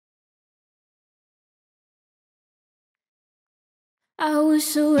I was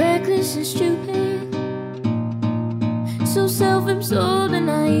so reckless and stupid, so self-absorbed and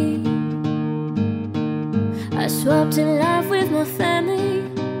naive. I swapped in life with my family.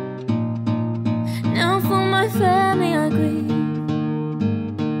 Now for my family I grieve.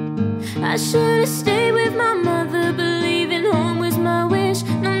 I should've stayed with my mother, believing home was my wish.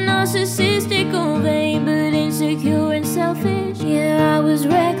 No narcissistic or vain, but insecure and selfish. Yeah, I was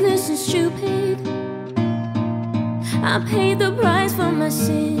reckless and stupid. I paid the price for my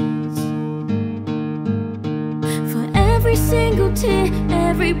sins. For every single tear,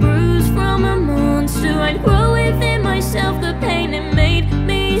 every bruise from a monster, I'd grow within myself the pain that made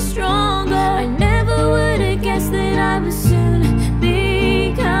me stronger. I never would have guessed that I would soon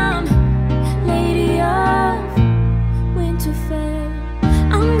become Lady of Winterfell.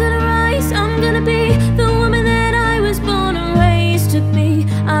 I'm gonna rise, I'm gonna be the woman that I was born and raised to be.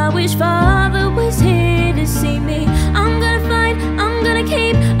 I wish Father was here to see me. I'm gonna fight, I'm gonna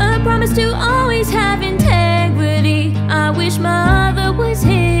keep a promise to always have integrity. I wish Mother was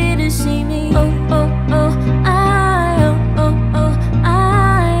here to see me. Oh, oh, oh,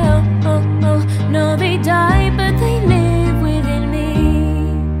 no, they died, but they live within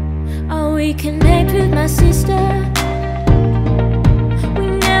me. I'll reconnect with my sister. We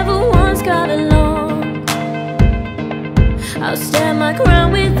never once got along. I'll stand my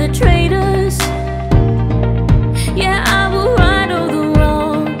ground with the traitors. Yeah, I will right all the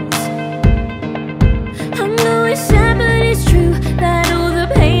wrongs. I know it's sad, but it's true that all the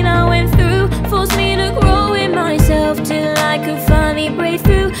pain I went through forced me to grow in myself till I could finally break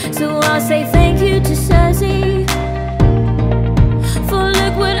through. So I'll say thank you to Cersei, for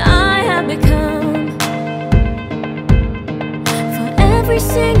look what I have become. For every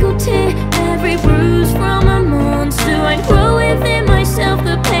single tear, every bruise from a monster, I'd grow within myself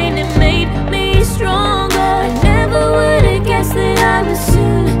the pain that made me stronger. I never would have guessed that I would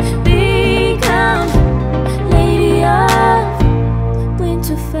soon become Lady of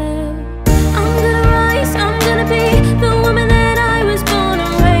Winterfell. I'm gonna rise, I'm gonna be the woman that I was born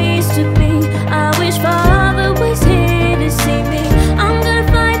and raised to be. I wish Father was here to see me. I'm gonna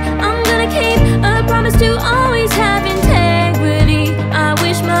fight, I'm gonna keep a promise to always have integrity. I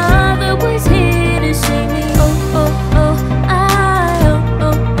wish Mother was here to see me. Oh, oh, oh,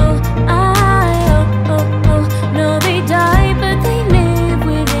 no, they died, but they live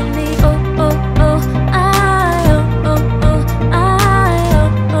within me. Oh, oh,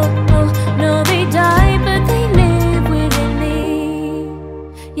 oh, no, they died, but they live within me.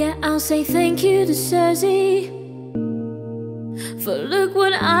 Yeah, I'll say thank you to Cersei, for look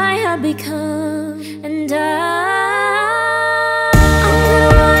what I have become. And I'm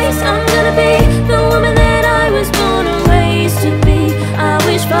gonna rise, I'm gonna be the woman that I was born and raised to be. I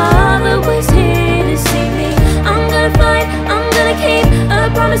wish Father was here to see me. I'm gonna fight, I'm gonna keep a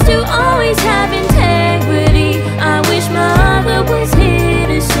promise to always have integrity. I wish Mother was here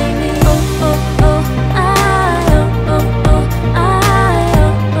to see me. Oh, oh, oh,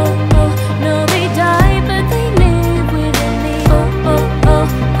 no, they died, but they live within me. Oh, oh, oh,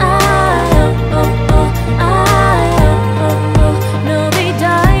 no, they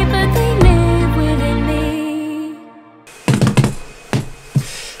died, but they live within me.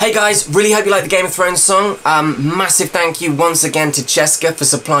 Hey guys, really hope you like the Game of Thrones song. Massive thank you once again to Cheska for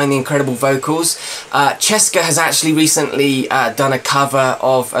supplying the incredible vocals. Cheska has actually recently done a cover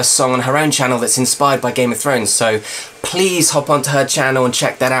of a song on her own channel that's inspired by Game of Thrones, so please hop onto her channel and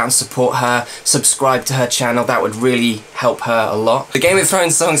check that out and support her. Subscribe to her channel, that would really help her a lot. The Game of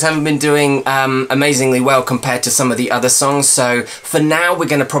Thrones songs haven't been doing amazingly well compared to some of the other songs, so for now we're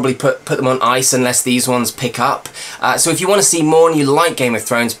going to probably put them on ice unless these ones pick up. So if you want to see more and you like Game of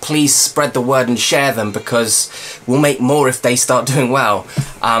Thrones, please spread the word and share them, because we'll make more if they start doing well.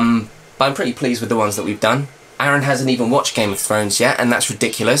 But I'm pretty pleased with the ones that we've done. Aaron hasn't even watched Game of Thrones yet, and that's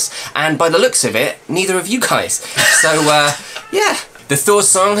ridiculous. And by the looks of it, neither of you guys. So, yeah. The Thor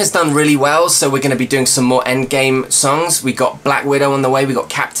song has done really well, so we're going to be doing some more Endgame songs. We got Black Widow on the way, we got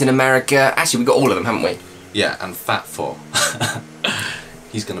Captain America. Actually, we got all of them, haven't we? Yeah, and Fat Thor.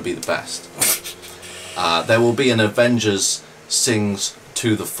 He's going to be the best. There will be an Avengers Sings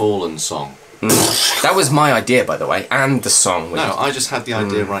to the Fallen song. That was my idea, by the way, and the song. No, I just had the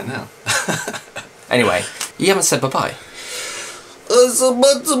idea right now. Anyway, you haven't said bye-bye.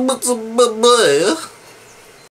 Bye-bye.